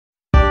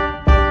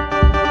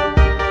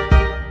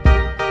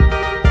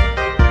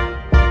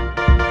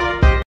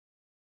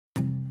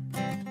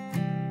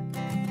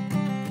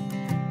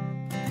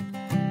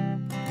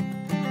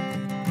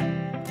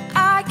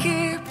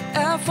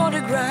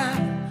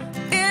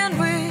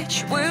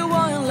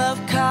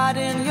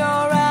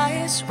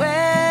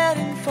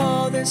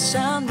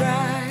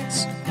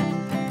sunrise.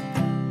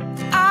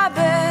 I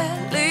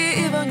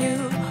barely even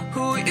knew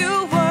who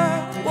you were.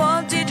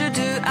 What did you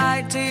do?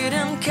 I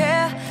didn't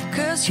care,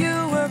 'cause you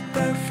were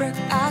perfect,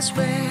 I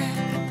swear.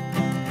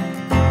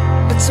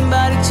 But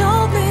somebody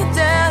told me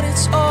that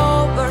it's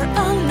over.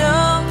 I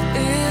know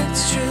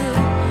it's true.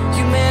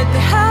 You made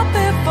me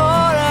happy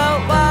for a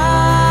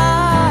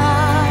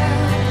while.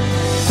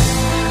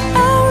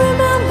 I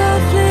remember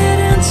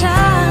fleeting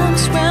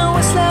times when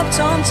we slept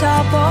on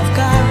top of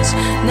cars.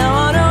 Now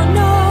I don't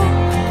know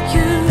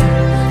you,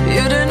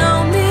 you don't know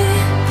me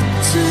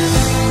too.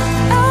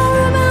 I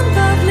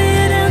remember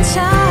fleeting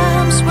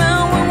times when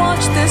we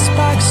watched the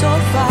sparks so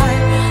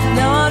fire.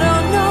 Now I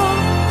don't know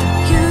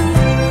you,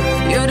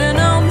 you don't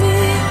know me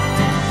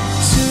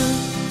too.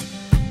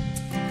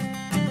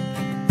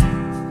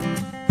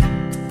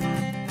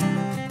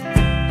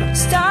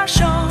 Stars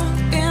shone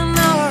in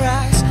our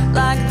eyes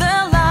like the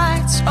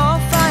lights of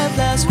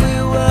fireflies. We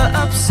were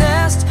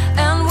obsessed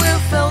and we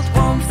felt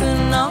warmth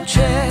in our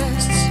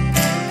chests.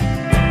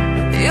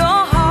 Your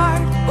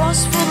heart was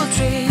full of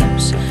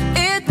dreams.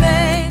 It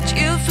made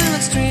you feel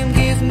extreme.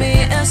 Give me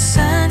a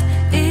sign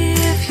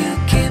if you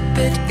keep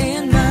it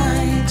in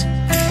mind.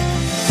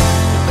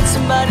 But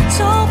somebody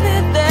told me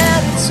that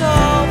it's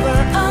over.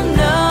 I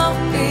know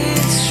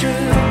it's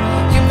true.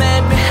 You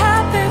made me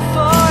happy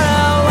for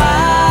a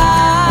while.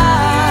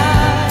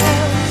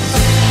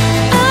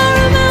 I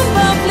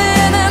remember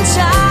fleeting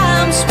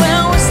times when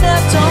we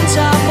slept on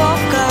top of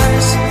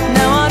cars.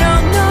 Now I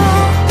don't know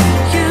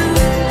you,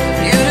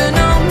 you don't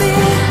know me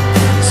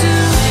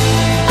too.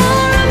 I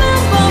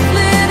remember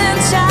fleeting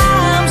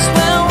times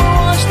when we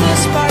watched the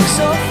sparks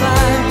so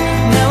fire.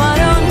 Now I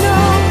don't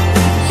know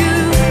you,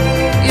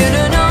 you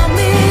don't know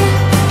me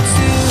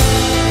too.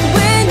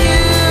 We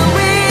knew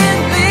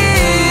we'd be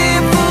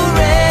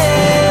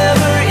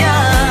forever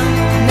young.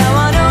 Now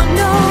I don't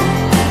know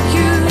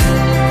you,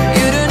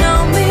 you don't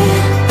know me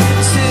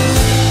too.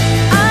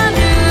 I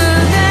knew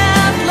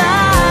that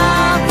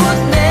love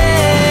would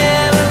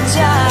never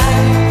die.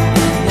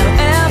 Now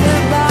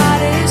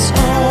everybody's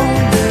on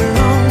their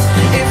own.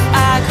 If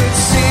I could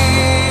see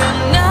you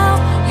now,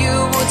 you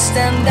would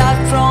stand out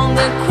from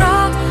the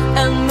crowd,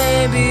 and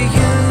maybe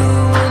you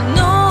would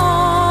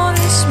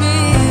notice me.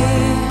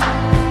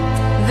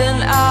 Then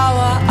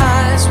our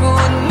eyes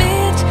would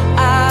meet.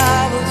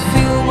 I would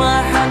feel my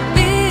heart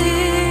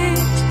beat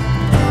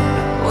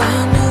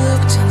when you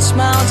looked and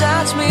smiled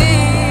at me.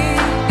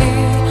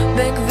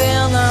 Back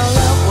then our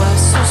love was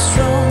so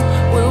strong.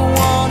 We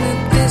wanted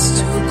this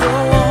to go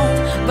on,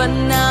 but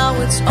now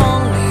it's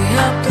only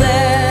a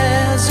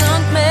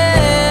pleasant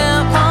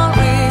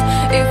memory.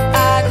 If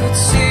I could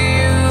see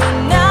you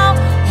now,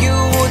 you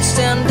would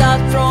stand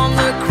out from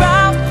the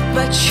crowd,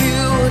 but you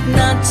would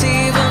not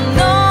even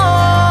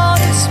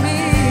notice me.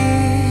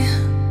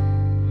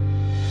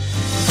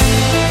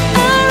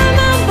 I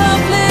remember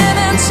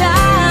fleeting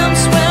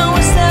times when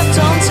we slept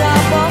on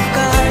top of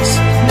cars.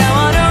 Now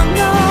I don't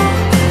know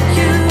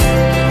you,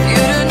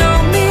 you don't know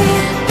me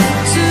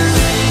too.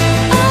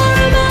 I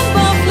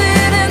remember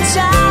fleeting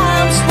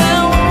times when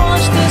we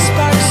watched the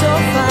sparks so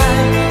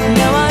fire.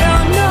 Now I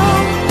don't know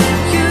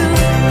you,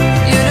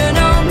 you don't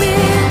know me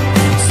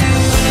too.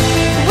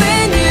 We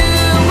knew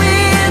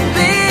we'd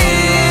be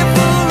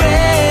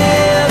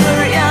forever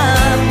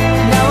young.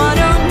 Now I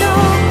don't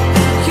know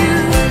you,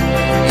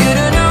 you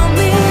don't know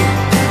me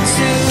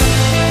too.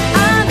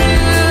 I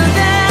knew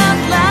that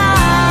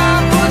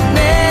love would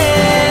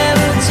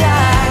never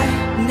die.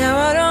 Now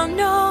I don't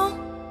know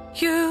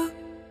you,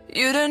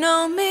 you don't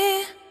know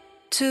me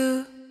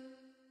too.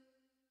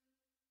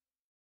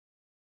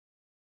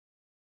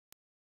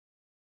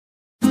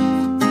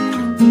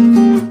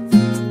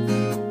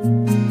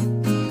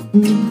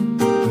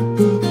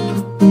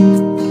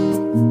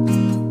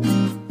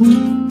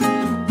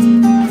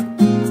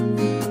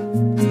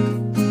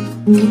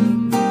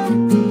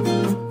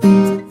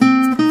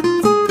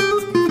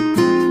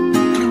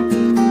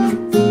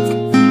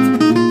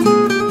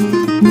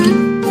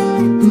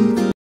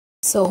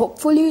 So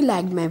hopefully you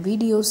liked my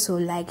video, so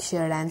like,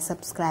 share and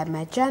subscribe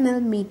my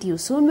channel. Meet you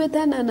soon with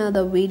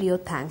another video.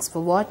 Thanks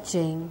for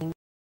watching.